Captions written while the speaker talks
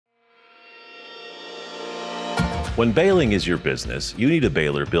When baling is your business, you need a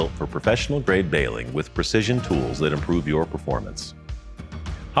baler built for professional-grade baling with precision tools that improve your performance.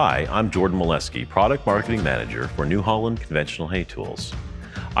 Hi, I'm Jordan Molesky, Product Marketing Manager for New Holland Conventional Hay Tools.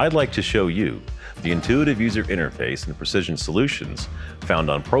 I'd like to show you the intuitive user interface and precision solutions found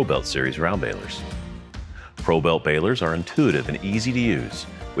on ProBelt series round balers. ProBelt balers are intuitive and easy to use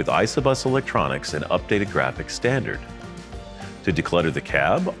with Isobus electronics and updated graphics standard. To declutter the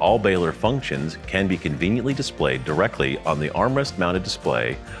cab, all baler functions can be conveniently displayed directly on the armrest-mounted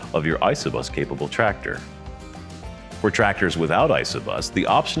display of your Isobus-capable tractor. For tractors without Isobus, the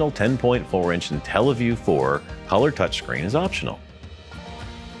optional 10.4-inch IntelliView 4 color touchscreen is optional.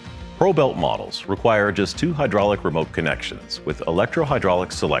 ProBelt models require just 2 hydraulic remote connections with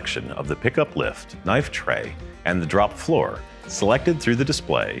electro-hydraulic selection of the pickup lift, knife tray, and the drop floor selected through the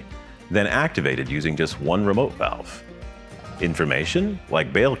display, then activated using just 1 remote valve. Information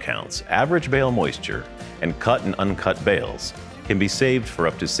like bale counts, average bale moisture, and cut and uncut bales can be saved for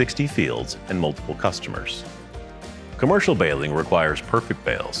up to 60 fields and multiple customers. Commercial baling requires perfect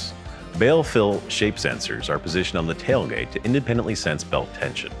bales. Bale fill shape sensors are positioned on the tailgate to independently sense belt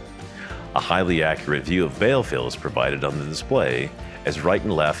tension. A highly accurate view of bale fill is provided on the display as right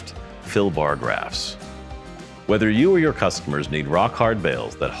and left fill bar graphs. Whether you or your customers need rock-hard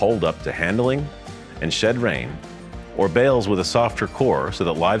bales that hold up to handling and shed rain, or bales with a softer core so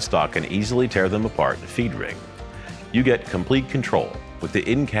that livestock can easily tear them apart in a feed ring, you get complete control with the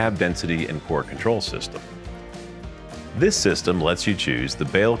in-cab density and core control system. This system lets you choose the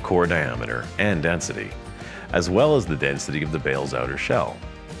bale core diameter and density, as well as the density of the bale's outer shell.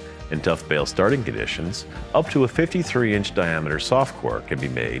 In tough bale starting conditions, up to a 53-inch diameter soft core can be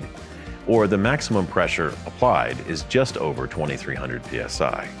made, or the maximum pressure applied is just over 2,300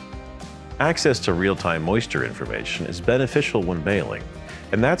 psi. Access to real-time moisture information is beneficial when baling,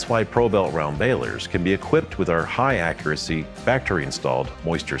 and that's why ProBelt round balers can be equipped with our high-accuracy, factory-installed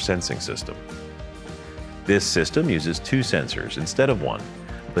moisture sensing system. This system uses 2 sensors instead of 1,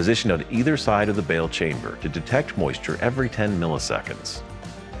 positioned on either side of the bale chamber to detect moisture every 10 milliseconds.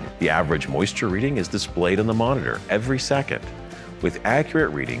 The average moisture reading is displayed on the monitor every second, with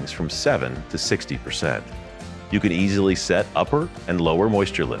accurate readings from 7 to 60%. You can easily set upper and lower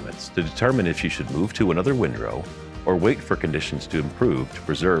moisture limits to determine if you should move to another windrow or wait for conditions to improve to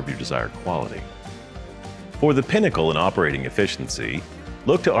preserve your desired quality. For the pinnacle in operating efficiency,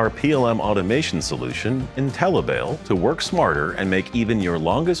 look to our PLM automation solution, IntelliBale, to work smarter and make even your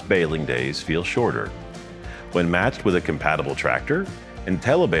longest baling days feel shorter. When matched with a compatible tractor,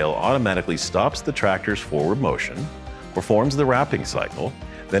 IntelliBale automatically stops the tractor's forward motion, performs the wrapping cycle,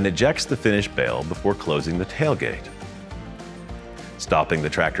 then ejects the finished bale before closing the tailgate. Stopping the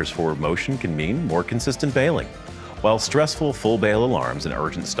tractor's forward motion can mean more consistent baling, while stressful full bale alarms and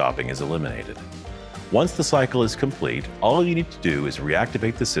urgent stopping is eliminated. Once the cycle is complete, all you need to do is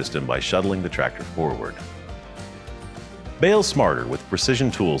reactivate the system by shuttling the tractor forward. Bale smarter with precision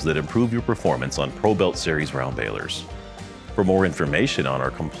tools that improve your performance on ProBelt series round balers. For more information on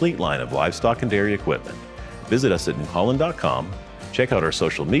our complete line of livestock and dairy equipment, visit us at newholland.com, check out our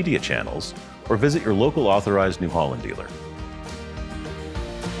social media channels, or visit your local authorized New Holland dealer.